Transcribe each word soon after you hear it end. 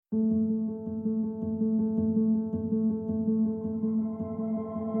Good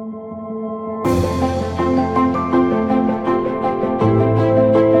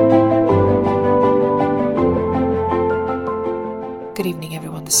evening,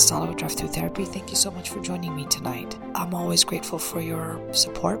 everyone. This is Oliver Drive Through Therapy. Thank you so much for joining me tonight. I'm always grateful for your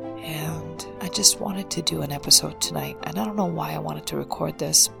support, and I just wanted to do an episode tonight. And I don't know why I wanted to record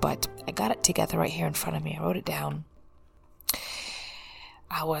this, but I got it together right here in front of me. I wrote it down.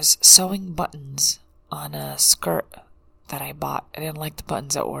 I was sewing buttons on a skirt that I bought. I didn't like the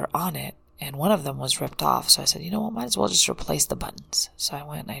buttons that were on it, and one of them was ripped off. So I said, you know what, might as well just replace the buttons. So I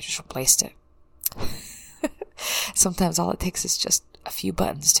went and I just replaced it. Sometimes all it takes is just a few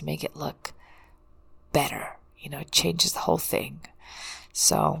buttons to make it look better. It changes the whole thing.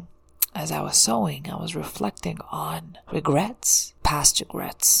 So as I was sewing, I was reflecting on regrets, past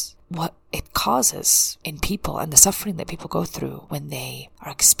regrets, what it causes in people and the suffering that people go through when they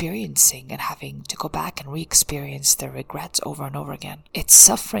are experiencing and having to go back and re-experience their regrets over and over again. It's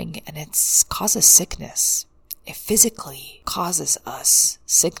suffering, and it causes sickness. It physically causes us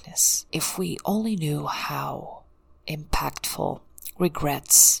sickness. If we only knew how impactful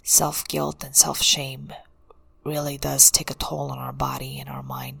regrets, self-guilt, and self-shame really does take a toll on our body and our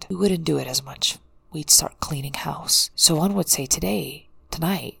mind, we wouldn't do it as much. We'd start cleaning house. So one would say tonight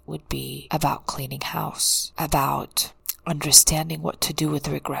would be about cleaning house, about understanding what to do with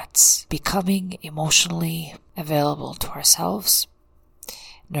regrets, becoming emotionally available to ourselves,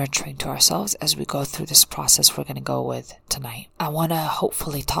 nurturing to ourselves as we go through this process we're going to go with tonight. I want to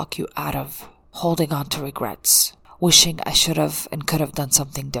hopefully talk you out of holding on to regrets, wishing I should have and could have done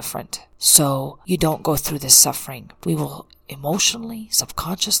something different, so you don't go through this suffering. We will emotionally,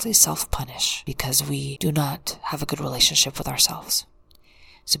 subconsciously self-punish because we do not have a good relationship with ourselves.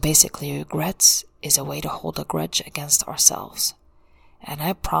 So basically, regrets is a way to hold a grudge against ourselves. And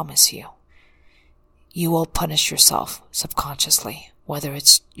I promise you, you will punish yourself subconsciously. Whether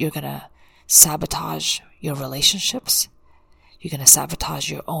it's you're going to sabotage your relationships, you're going to sabotage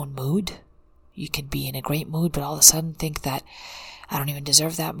your own mood. You can be in a great mood, but all of a sudden think that I don't even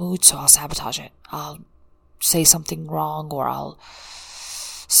deserve that mood, so I'll sabotage it. I'll say something wrong, or I'll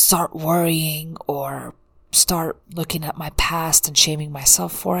start worrying, or start looking at my past and shaming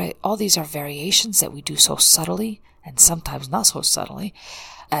myself for it. All these are variations that we do so subtly, and sometimes not so subtly,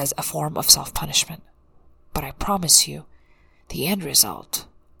 as a form of self-punishment. But I promise you, the end result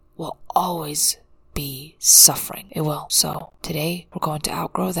will always be suffering. It will. So today we're going to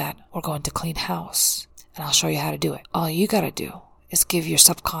outgrow that. We're going to clean house, and I'll show you how to do it. All you gotta do is give your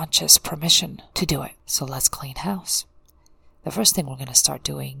subconscious permission to do it. So let's clean house. The first thing we're going to start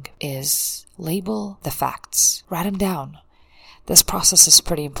doing is label the facts. Write them down. This process is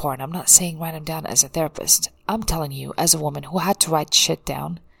pretty important. I'm not saying write them down as a therapist. I'm telling you, as a woman who had to write shit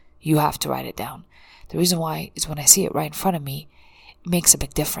down, you have to write it down. The reason why is when I see it right in front of me, it makes a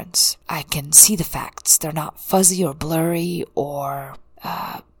big difference. I can see the facts. They're not fuzzy or blurry or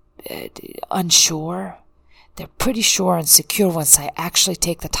unsure. They're pretty sure and secure once I actually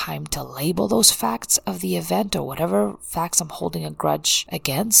take the time to label those facts of the event or whatever facts I'm holding a grudge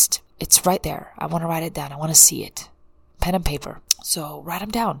against. It's right there. I want to write it down. I want to see it. Pen and paper. So write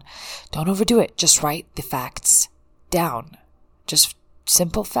them down. Don't overdo it. Just write the facts down. Just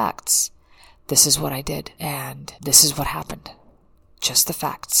simple facts. This is what I did, and this is what happened. Just the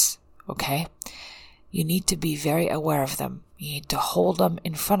facts, okay? You need to be very aware of them. You need to hold them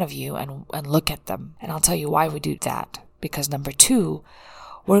in front of you and look at them. And I'll tell you why we do that. Because number 2,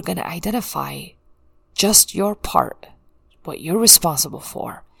 we're going to identify just your part, what you're responsible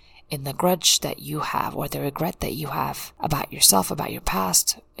for in the grudge that you have or the regret that you have about yourself, about your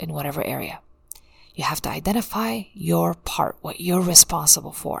past, in whatever area. You have to identify your part, what you're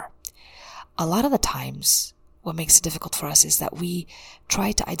responsible for. A lot of the times, what makes it difficult for us is that we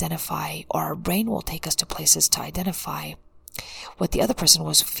try to identify, or our brain will take us to places to identify what the other person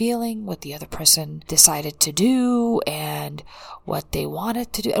was feeling, what the other person decided to do, and what they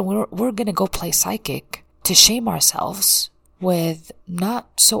wanted to do. And we're going to go play psychic to shame ourselves with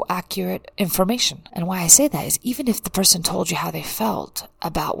not so accurate information. And why I say that is even if the person told you how they felt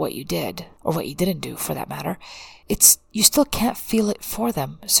about what you did, or what you didn't do for that matter, you still can't feel it for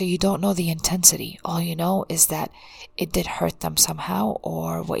them, so you don't know the intensity. All you know is that it did hurt them somehow,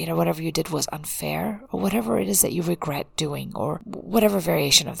 or whatever you did was unfair, or whatever it is that you regret doing, or whatever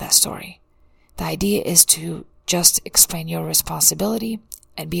variation of that story. The idea is to just explain your responsibility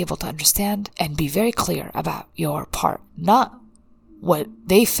and be able to understand and be very clear about your part, not what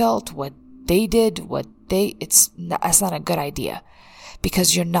they felt, what they did, that's not a good idea.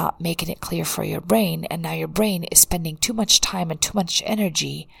 because you're not making it clear for your brain. And now your brain is spending too much time and too much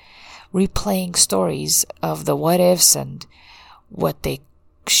energy replaying stories of the what ifs and what they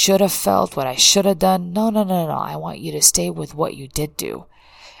should have felt, what I should have done. No. I want you to stay with what you did do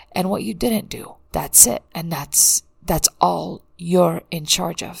and what you didn't do. That's it. And that's all you're in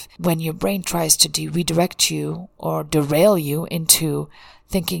charge of. When your brain tries to redirect you or derail you into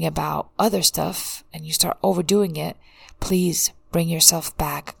thinking about other stuff and you start overdoing it, please bring yourself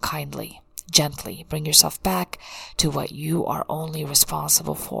back kindly, gently. Bring yourself back to what you are only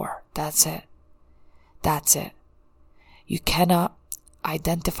responsible for. That's it. That's it. You cannot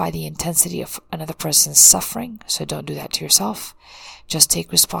identify the intensity of another person's suffering, so don't do that to yourself. Just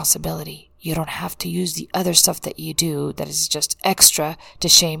take responsibility. You don't have to use the other stuff that you do that is just extra to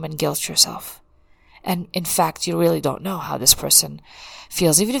shame and guilt yourself. And in fact, you really don't know how this person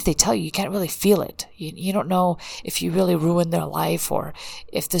feels. Even if they tell you, you can't really feel it. You don't know if you really ruined their life or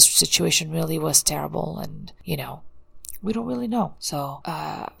if this situation really was terrible. And, we don't really know. So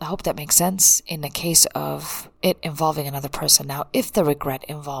I hope that makes sense in the case of it involving another person. Now, if the regret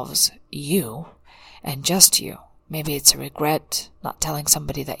involves you and just you, maybe it's a regret not telling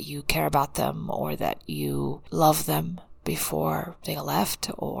somebody that you care about them or that you love them before they left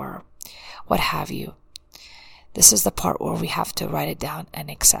or what have you. This is the part where we have to write it down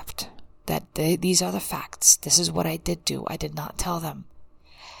and accept that these are the facts. This is what I did do. I did not tell them.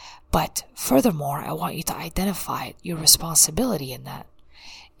 But furthermore, I want you to identify your responsibility in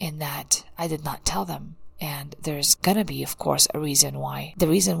that I did not tell them. And there's gonna be, of course, a reason why. The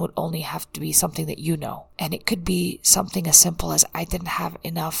reason would only have to be something that you know. And it could be something as simple as I didn't have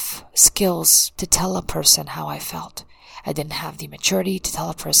enough skills to tell a person how I felt. I didn't have the maturity to tell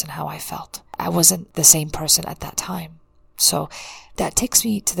a person how I felt. I wasn't the same person at that time. So that takes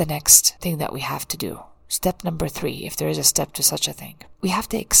me to the next thing that we have to do. Step number 3, if there is a step to such a thing. We have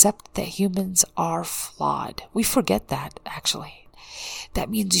to accept that humans are flawed. We forget that, actually. That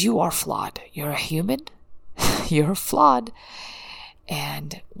means you are flawed. You're a human. You're flawed.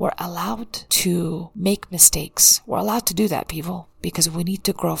 And we're allowed to make mistakes. We're allowed to do that, people, because we need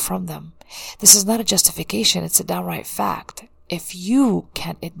to grow from them. This is not a justification. It's a downright fact. If you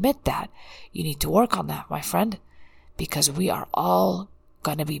can't admit that, you need to work on that, my friend, because we are all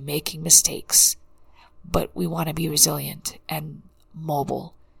going to be making mistakes. But we want to be resilient and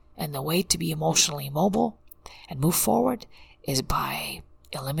mobile. And the way to be emotionally mobile and move forward is by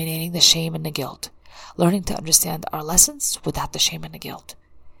eliminating the shame and the guilt. Learning to understand our lessons without the shame and the guilt.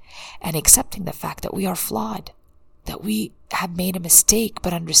 And accepting the fact that we are flawed. That we have made a mistake,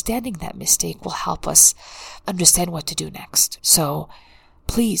 but understanding that mistake will help us understand what to do next. So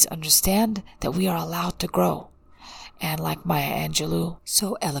please understand that we are allowed to grow. And like Maya Angelou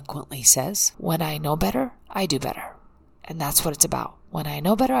so eloquently says, when I know better, I do better. And that's what it's about. When I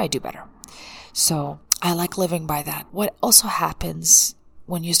know better, I do better. So I like living by that. What also happens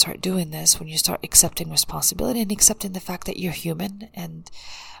when you start doing this, when you start accepting responsibility and accepting the fact that you're human and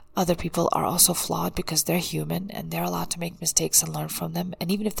other people are also flawed because they're human and they're allowed to make mistakes and learn from them. And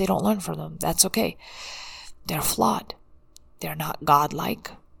even if they don't learn from them, that's okay. They're flawed. They're not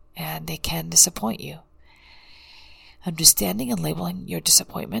godlike and they can disappoint you. Understanding and labeling your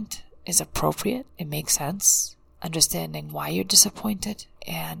disappointment is appropriate. It makes sense. Understanding why you're disappointed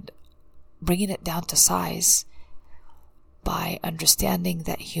and bringing it down to size by understanding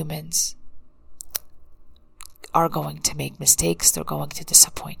that humans are going to make mistakes. They're going to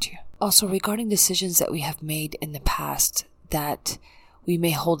disappoint you. Also, regarding decisions that we have made in the past that we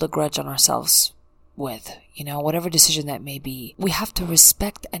may hold a grudge on ourselves with, whatever decision that may be, we have to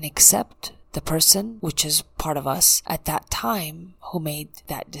respect and accept the person, which is part of us at that time, who made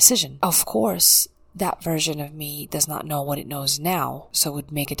that decision. Of course, that version of me does not know what it knows now, so it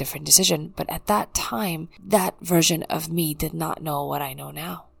would make a different decision. But at that time, that version of me did not know what I know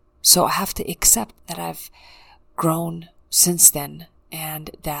now. So I have to accept that I've grown since then, and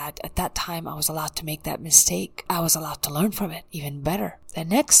that at that time I was allowed to make that mistake. I was allowed to learn from it even better. The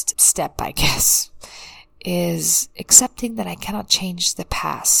next step, I guess, is accepting that I cannot change the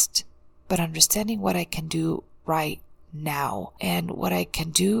past, but understanding what I can do right now and what I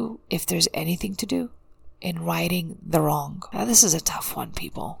can do, if there's anything to do, in righting the wrong. Now, this is a tough one,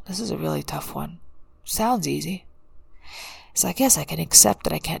 people. This is a really tough one. Sounds easy. So I guess I can accept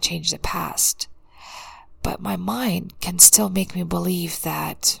that I can't change the past, but my mind can still make me believe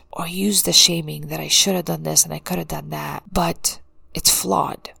that, or use the shaming that I should have done this and I could have done that, but it's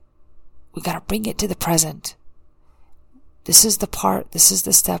flawed. We gotta bring it to the present. This is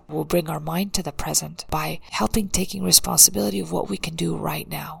the step we'll bring our mind to the present by taking responsibility of what we can do right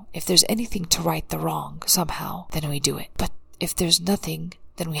now. If there's anything to right the wrong somehow, then we do it. But if there's nothing,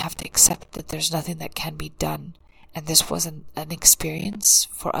 then we have to accept that there's nothing that can be done. And this wasn't an experience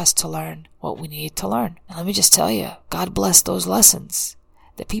for us to learn what we needed to learn. And let me just tell you, God bless those lessons.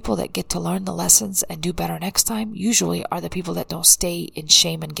 The people that get to learn the lessons and do better next time usually are the people that don't stay in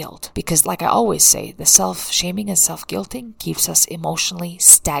shame and guilt. Because like I always say, the self-shaming and self-guilting keeps us emotionally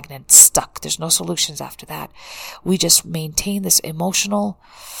stagnant, stuck. There's no solutions after that. We just maintain this emotional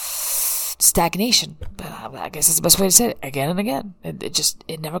stagnation. I guess that's the best way to say it, again and again.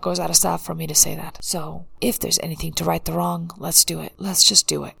 It never goes out of style for me to say that. So if there's anything to right the wrong, let's do it. Let's just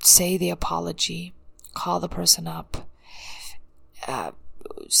do it. Say the apology, call the person up,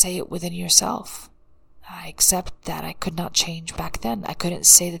 say it within yourself. I accept that I could not change back then. I couldn't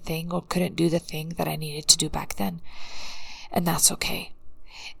say the thing or couldn't do the thing that I needed to do back then. And that's okay.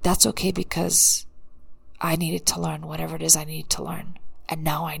 That's okay because I needed to learn whatever it is I needed to learn. And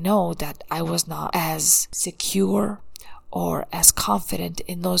now I know that I was not as secure or as confident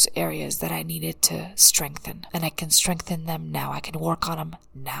in those areas that I needed to strengthen. And I can strengthen them now. I can work on them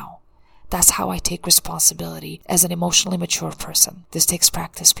now. That's how I take responsibility as an emotionally mature person. This takes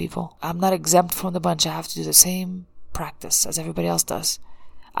practice, people. I'm not exempt from the bunch. I have to do the same practice as everybody else does.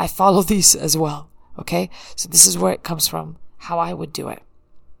 I follow these as well. Okay? So this is where it comes from, how I would do it.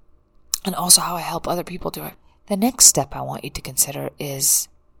 And also how I help other people do it. The next step I want you to consider is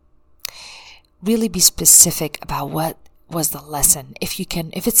really be specific about what was the lesson. If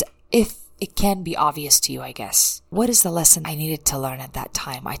it can be obvious to you, I guess. What is the lesson I needed to learn at that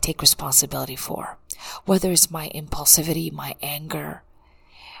time? I take responsibility for. Whether it's my impulsivity, my anger,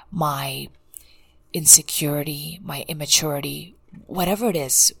 my insecurity, my immaturity, whatever it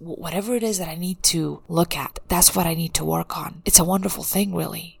is that I need to look at, that's what I need to work on. It's a wonderful thing,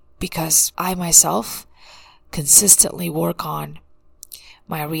 really, because I myself consistently work on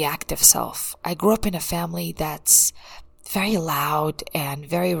my reactive self. I grew up in a family that's very loud and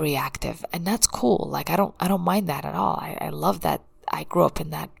very reactive, and that's cool. Like I don't mind that at all. I love that I grew up in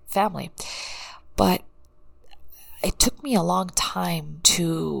that family. But it took me a long time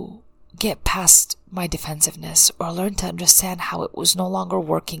to get past my defensiveness or learn to understand how it was no longer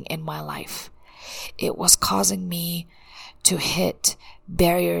working in my life. It was causing me to hit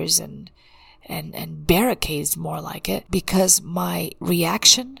barriers and barricades, more like it, because my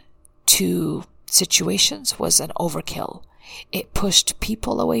reaction to situations was an overkill. It pushed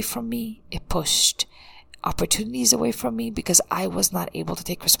people away from me. It pushed opportunities away from me because I was not able to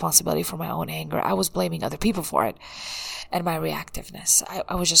take responsibility for my own anger. I was blaming other people for it and my reactiveness.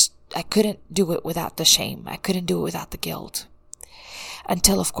 I couldn't do it without the shame. I couldn't do it without the guilt.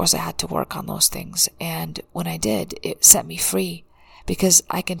 Until, of course, I had to work on those things. And when I did, it set me free. Because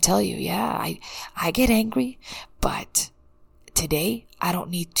I can tell you, I get angry, but today I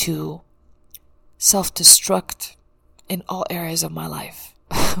don't need to self-destruct in all areas of my life.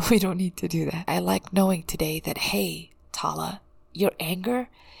 We don't need to do that. I like knowing today that, hey, Tala, your anger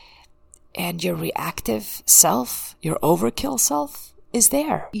and your reactive self, your overkill self is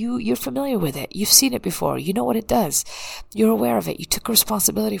there. You're familiar with it. You've seen it before. You know what it does. You're aware of it. You took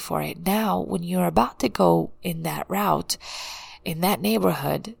responsibility for it. Now, when you're about to go in that route, in that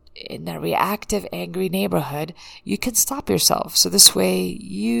neighborhood, in that reactive, angry neighborhood, you can stop yourself. So this way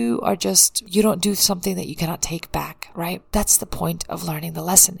you don't do something that you cannot take back, right? That's the point of learning the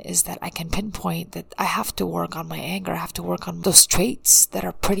lesson, is that I can pinpoint that I have to work on my anger. I have to work on those traits that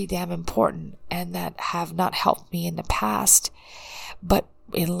are pretty damn important and that have not helped me in the past. But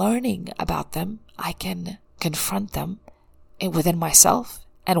in learning about them, I can confront them within myself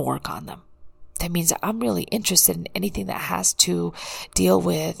and work on them. That means that I'm really interested in anything that has to deal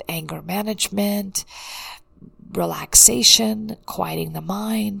with anger management, relaxation, quieting the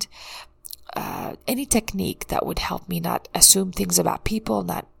mind, any technique that would help me not assume things about people,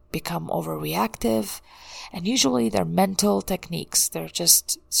 not become overreactive. And usually they're mental techniques. They're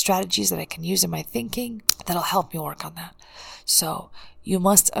just strategies that I can use in my thinking that'll help me work on that. So you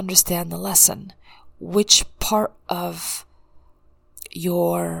must understand the lesson. Which part of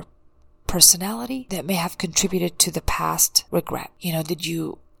your personality that may have contributed to the past regret? Did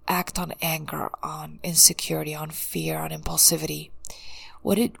you act on anger, on insecurity, on fear, on impulsivity?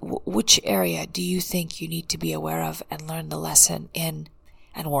 Which area do you think you need to be aware of and learn the lesson in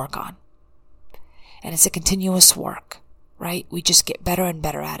and work on? And it's a continuous work, right? We just get better and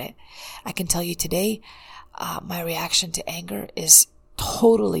better at it. I can tell you today, my reaction to anger is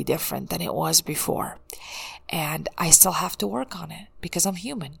totally different than it was before. And I still have to work on it because I'm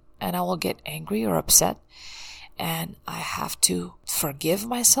human. And I will get angry or upset, and I have to forgive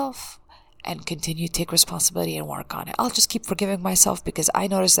myself and continue to take responsibility and work on it. I'll just keep forgiving myself because I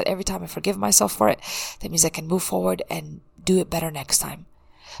notice that every time I forgive myself for it, that means I can move forward and do it better next time.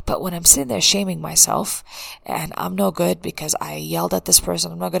 But when I'm sitting there shaming myself and I'm no good because I yelled at this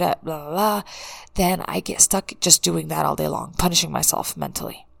person, I'm not good at blah, blah, blah, then I get stuck just doing that all day long, punishing myself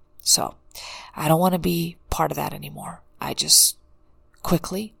mentally. So I don't want to be part of that anymore. I just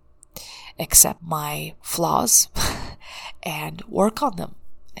quickly accept my flaws and work on them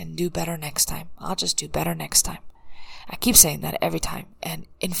and do better next time. I'll just do better next time. I keep saying that every time. And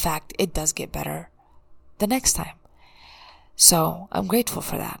in fact, it does get better the next time. So I'm grateful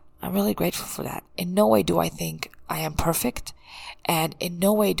for that. I'm really grateful for that. In no way do I think I am perfect. And in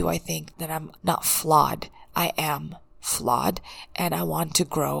no way do I think that I'm not flawed. I am flawed and I want to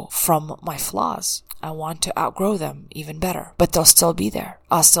grow from my flaws. I want to outgrow them even better. But they'll still be there.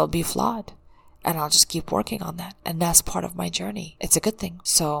 I'll still be flawed. And I'll just keep working on that. And that's part of my journey. It's a good thing.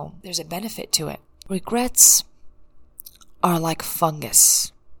 So there's a benefit to it. Regrets are like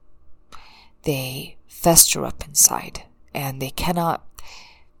fungus. They fester up inside and they cannot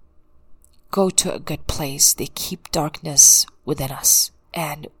go to a good place. They keep darkness within us.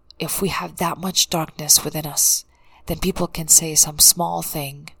 And if we have that much darkness within us, then people can say some small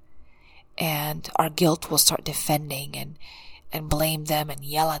thing and our guilt will start defending and blame them and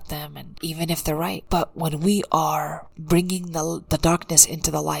yell at them, and even if they're right. But when we are bringing the darkness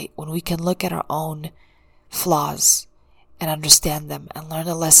into the light, when we can look at our own flaws and understand them and learn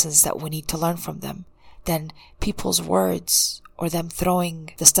the lessons that we need to learn from them, then people's words or them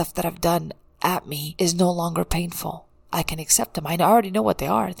throwing the stuff that I've done at me is no longer painful. I can accept them. I already know what they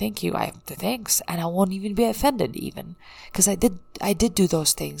are. Thank you. I have the thanks. And I won't even be offended even. Because I did do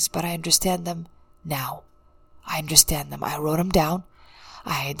those things, but I understand them now. I understand them. I wrote them down.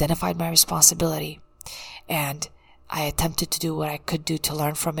 I identified my responsibility. And I attempted to do what I could do to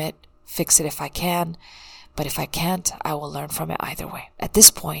learn from it, fix it if I can. But if I can't, I will learn from it either way. At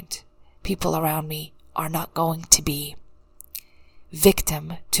this point, people around me are not going to be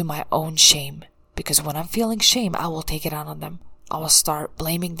victim to my own shame. Because when I'm feeling shame, I will take it out on them. I will start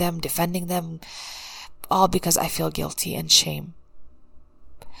blaming them, defending them, all because I feel guilty and shame.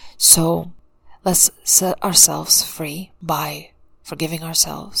 So let's set ourselves free by forgiving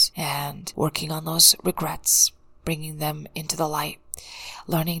ourselves and working on those regrets, bringing them into the light,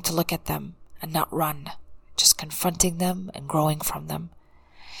 learning to look at them and not run, just confronting them and growing from them.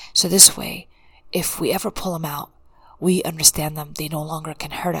 So this way, if we ever pull them out, we understand them. They no longer can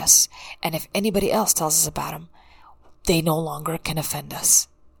hurt us. And if anybody else tells us about them, they no longer can offend us.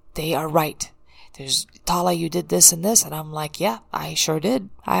 They are right. There's, Tala, you did this and this. And I'm like, yeah, I sure did.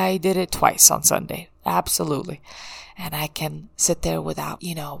 I did it twice on Sunday. Absolutely. And I can sit there without,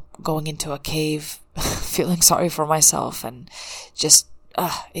 going into a cave, feeling sorry for myself and just,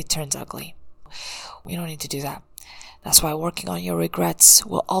 it turns ugly. We don't need to do that. That's why working on your regrets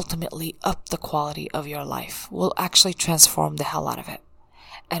will ultimately up the quality of your life. Will actually transform the hell out of it.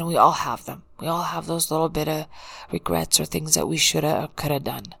 And we all have them. We all have those little bit of regrets or things that we should have or could have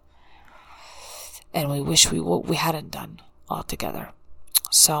done. And we wish we hadn't done altogether.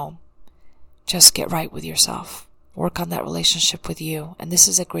 So just get right with yourself. Work on that relationship with you. And this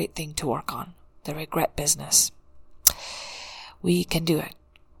is a great thing to work on. The regret business. We can do it.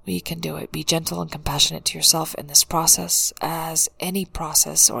 We can do it. Be gentle and compassionate to yourself in this process, as any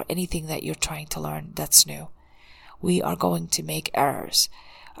process or anything that you're trying to learn that's new. We are going to make errors.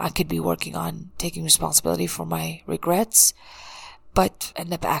 I could be working on taking responsibility for my regrets, but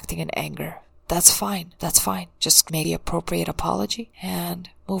end up acting in anger. That's fine. That's fine. Just make the appropriate apology and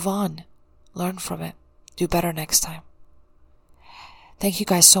move on. Learn from it. Do better next time. Thank you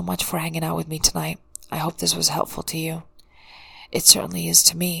guys so much for hanging out with me tonight. I hope this was helpful to you. It certainly is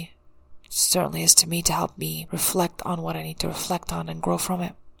to me. It certainly is to me to help me reflect on what I need to reflect on and grow from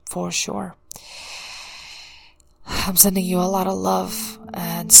it, for sure. I'm sending you a lot of love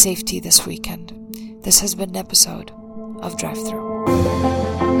and safety this weekend. This has been an episode of Drive Thru.